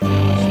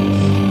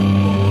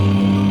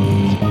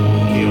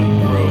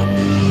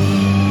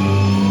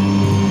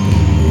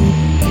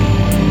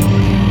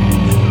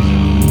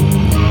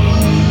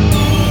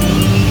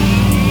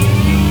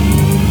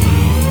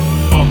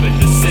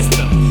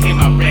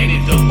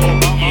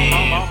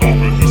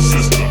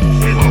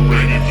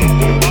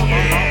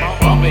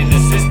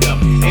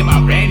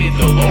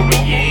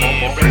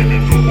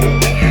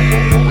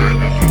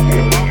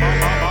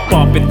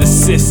Up in the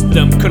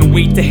system, couldn't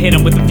wait to hit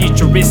 'em with the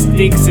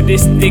futuristic,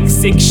 sadistic,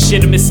 sick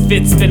shit.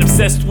 Misfits been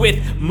obsessed with.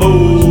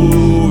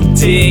 Move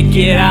to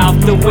get out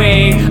the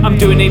way. I'm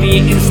doing it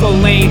in slow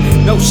lane.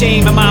 No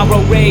shame in my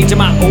road rage. In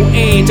my old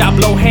age, I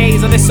blow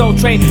haze on this old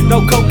train. No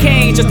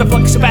cocaine, just a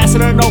flux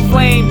capacitor, no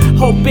flame.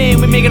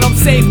 Hoping we make it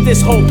unsafe.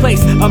 This whole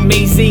place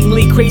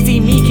amazingly crazy.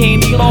 Me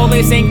candy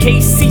lawless and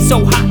KC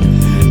so hot.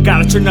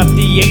 Gotta turn up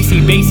the AC,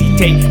 bassy,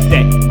 take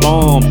that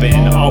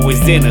bumpin'. Always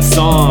into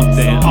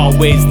something,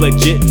 always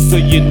legit, so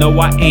you know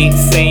I ain't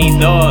saying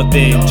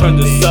nothing. Turn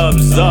the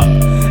subs up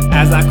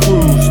as I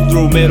cruise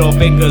through, middle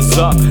fingers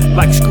up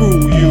like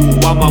screw you.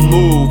 I'ma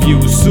move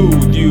you,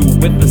 soothe you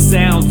with the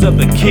sounds of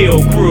the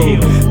kill crew.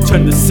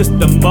 Turn the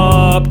system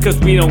up, cause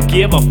we don't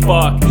give a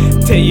fuck.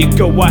 Tell you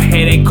go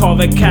ahead and call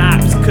the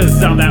cops,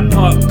 cause I'm that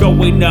punk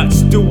going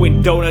nuts,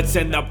 doing donuts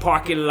in the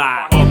parking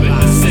lot. Up in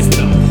the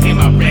system, am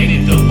I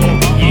ready to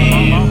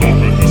Delorean?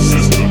 Up in the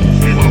system,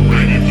 am I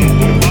ready to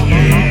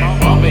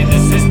Delorean? Up in the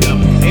system,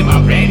 am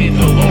I ready to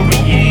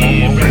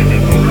Delorean?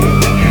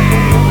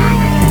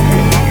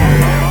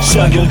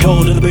 Shotgun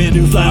call to the brand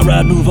new fly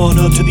ride. Move on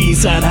up to the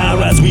east side high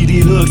rise.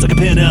 Weedy looks like a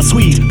penthouse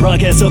suite.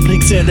 Broadcast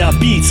uplink, send out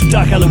beats.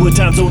 Doc Hollywood,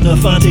 Timezone,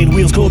 Lafontaine.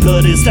 Wheels, cold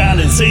blooded, style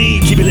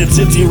insane. Keep your lips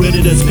empty,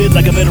 ready to spit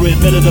like a veteran.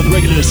 Better than the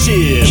regular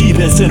shit. Keep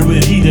it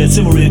centering, heat it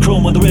simmering.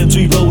 Chrome on the rim,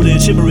 tree rolling,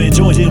 shimmering.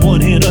 Joint in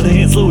one hand, other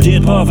hand slow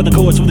gin. Par for the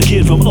chords from the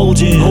kid from Old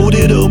Gin. Hold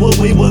it up,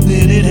 wait 1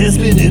 minute, head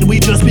spinning. We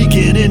just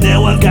beginning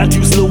now. I've got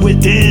to slow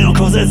it down,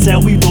 cause that's how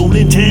we roll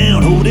in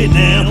town. Hold it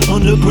now,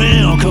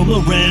 underground, come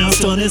around,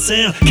 stunning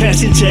sound.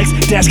 Cashing checks,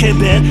 dash cam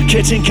bet,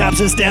 catching cops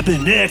and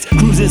snapping necks.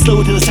 Cruising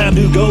slow till it's time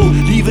to go,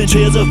 leaving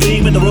trails of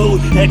fame in the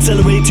road.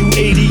 Accelerate to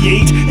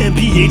 88,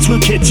 MPH will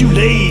catch you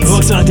late.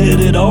 Hooks not dead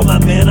at all, my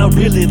man, I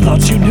really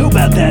thought you knew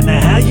about that. Now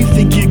how you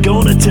think you're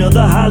gonna tell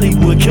the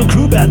Hollywood kill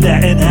crew about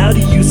that? And how do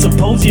you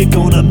suppose you're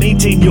gonna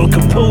maintain your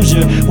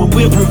composure when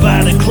we're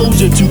providing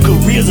closure to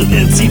careers of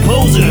MC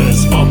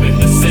posers? Up in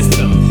the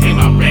system, am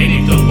I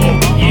ready to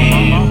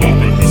Delorean?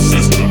 Up in the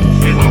system,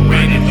 am I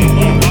ready to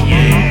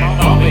Delorean?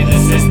 Up in the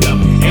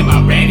system, am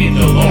I ready to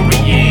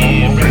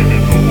Delorean?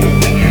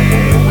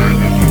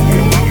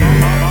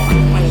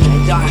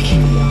 Doc,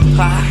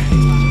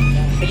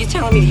 are you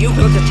telling me that you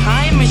built a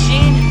time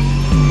machine?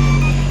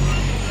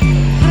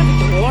 Out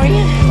of a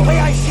DeLorean? The way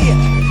I see it,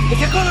 if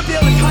you're gonna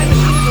build a time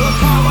machine into a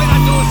car, why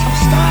not do it some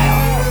style?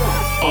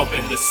 Up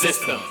in the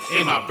system,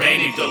 am I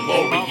ready to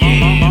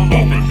Delorean?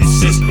 Up in the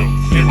system,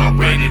 am I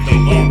ready to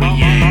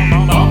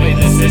Delorean? Up in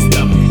the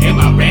system, am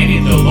I ready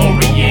to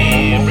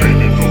Delorean?